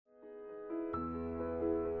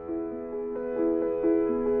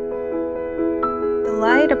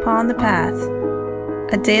Guide Upon the Path,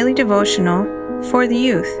 a daily devotional for the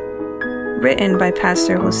youth, written by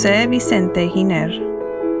Pastor Jose Vicente Giner.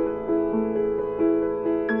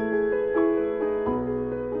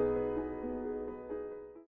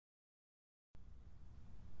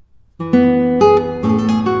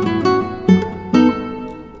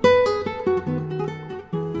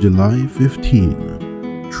 July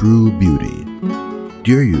 15. True Beauty.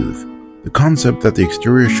 Dear youth, the concept that the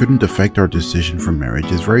exterior shouldn't affect our decision for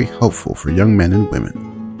marriage is very helpful for young men and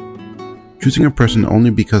women. Choosing a person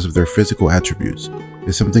only because of their physical attributes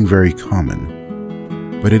is something very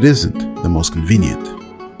common, but it isn't the most convenient.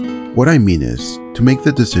 What I mean is, to make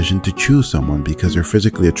the decision to choose someone because they're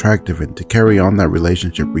physically attractive and to carry on that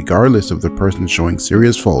relationship regardless of the person showing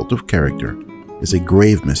serious fault of character is a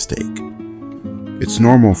grave mistake. It's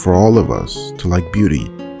normal for all of us to like beauty,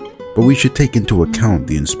 but we should take into account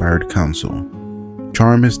the inspired counsel.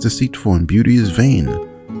 Charm is deceitful and beauty is vain,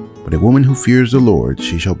 but a woman who fears the Lord,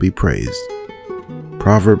 she shall be praised.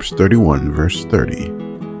 Proverbs 31 verse 30.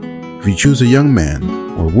 If you choose a young man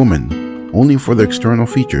or woman only for their external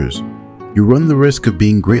features, you run the risk of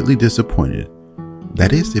being greatly disappointed.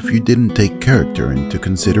 That is, if you didn't take character into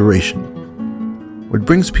consideration. What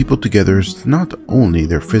brings people together is not only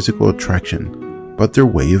their physical attraction, but their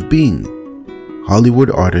way of being. Hollywood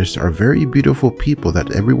artists are very beautiful people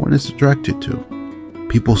that everyone is attracted to.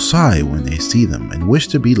 People sigh when they see them and wish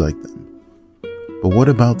to be like them. But what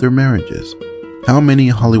about their marriages? How many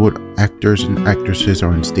Hollywood actors and actresses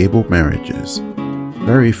are in stable marriages?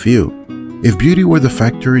 Very few. If beauty were the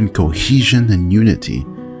factor in cohesion and unity,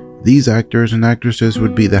 these actors and actresses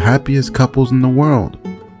would be the happiest couples in the world.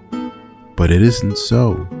 But it isn't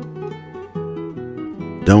so.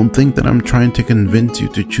 Don't think that I'm trying to convince you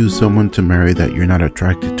to choose someone to marry that you're not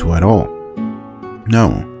attracted to at all.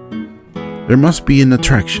 No. There must be an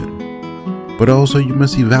attraction, but also you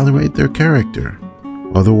must evaluate their character.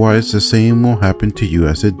 Otherwise, the same will happen to you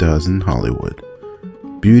as it does in Hollywood.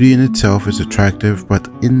 Beauty in itself is attractive, but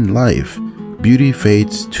in life, beauty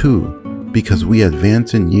fades too, because we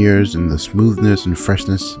advance in years and the smoothness and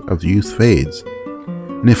freshness of youth fades.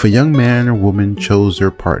 And if a young man or woman chose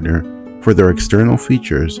their partner for their external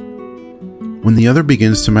features, when the other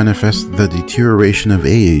begins to manifest the deterioration of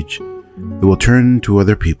age, they will turn to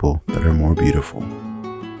other people that are more beautiful.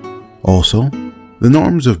 Also, the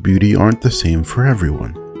norms of beauty aren't the same for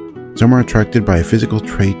everyone. Some are attracted by a physical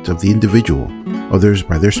trait of the individual, others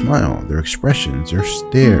by their smile, their expressions, their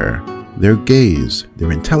stare, their gaze,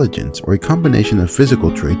 their intelligence, or a combination of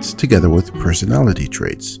physical traits together with personality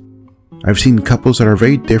traits. I've seen couples that are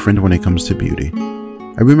very different when it comes to beauty.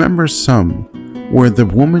 I remember some where the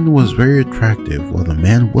woman was very attractive while the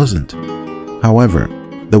man wasn't. However,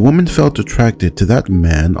 the woman felt attracted to that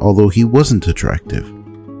man although he wasn't attractive.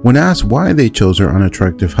 When asked why they chose her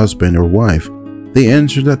unattractive husband or wife, they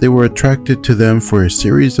answered that they were attracted to them for a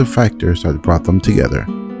series of factors that brought them together,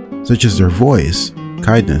 such as their voice,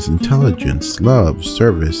 kindness, intelligence, love,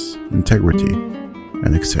 service, integrity,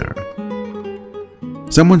 and etc.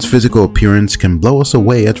 Someone's physical appearance can blow us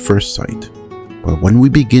away at first sight. But when we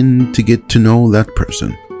begin to get to know that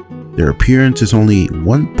person, their appearance is only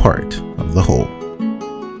one part of the whole.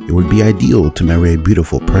 It would be ideal to marry a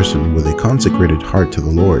beautiful person with a consecrated heart to the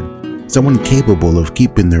Lord, someone capable of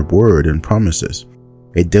keeping their word and promises,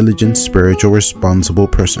 a diligent, spiritual, responsible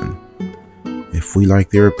person. If we like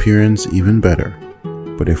their appearance, even better.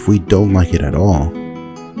 But if we don't like it at all,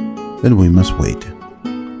 then we must wait.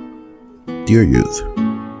 Dear youth,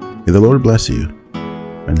 may the Lord bless you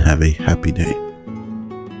and have a happy day.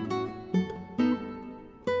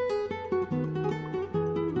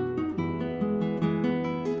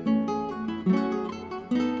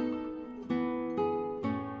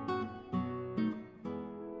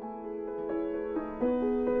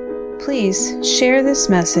 Please share this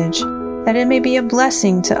message that it may be a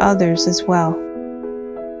blessing to others as well.